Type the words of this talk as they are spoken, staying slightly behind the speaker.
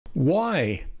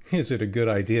Why is it a good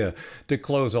idea to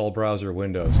close all browser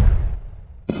windows?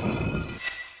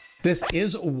 This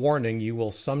is a warning you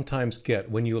will sometimes get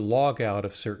when you log out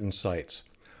of certain sites.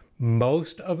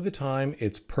 Most of the time,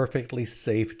 it's perfectly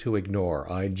safe to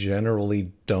ignore. I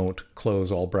generally don't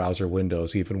close all browser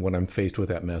windows, even when I'm faced with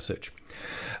that message.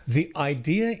 The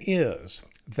idea is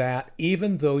that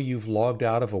even though you've logged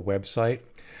out of a website,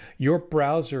 your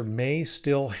browser may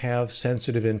still have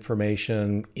sensitive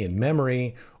information in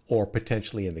memory, or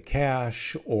potentially in the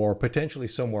cache, or potentially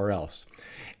somewhere else.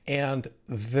 And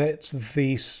that's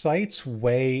the site's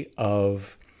way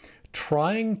of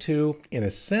trying to, in a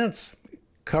sense,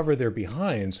 cover their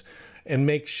behinds and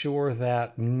make sure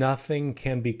that nothing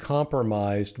can be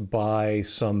compromised by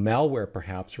some malware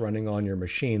perhaps running on your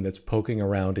machine that's poking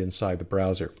around inside the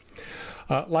browser.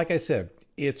 Like I said,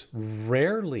 it's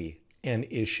rarely an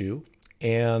issue,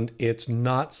 and it's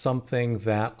not something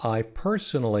that I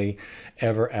personally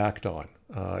ever act on.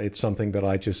 It's something that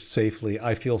I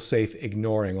feel safe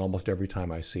ignoring almost every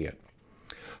time I see it.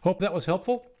 Hope that was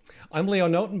helpful. I'm Leo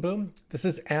Notenboom. This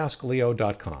is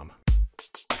askleo.com.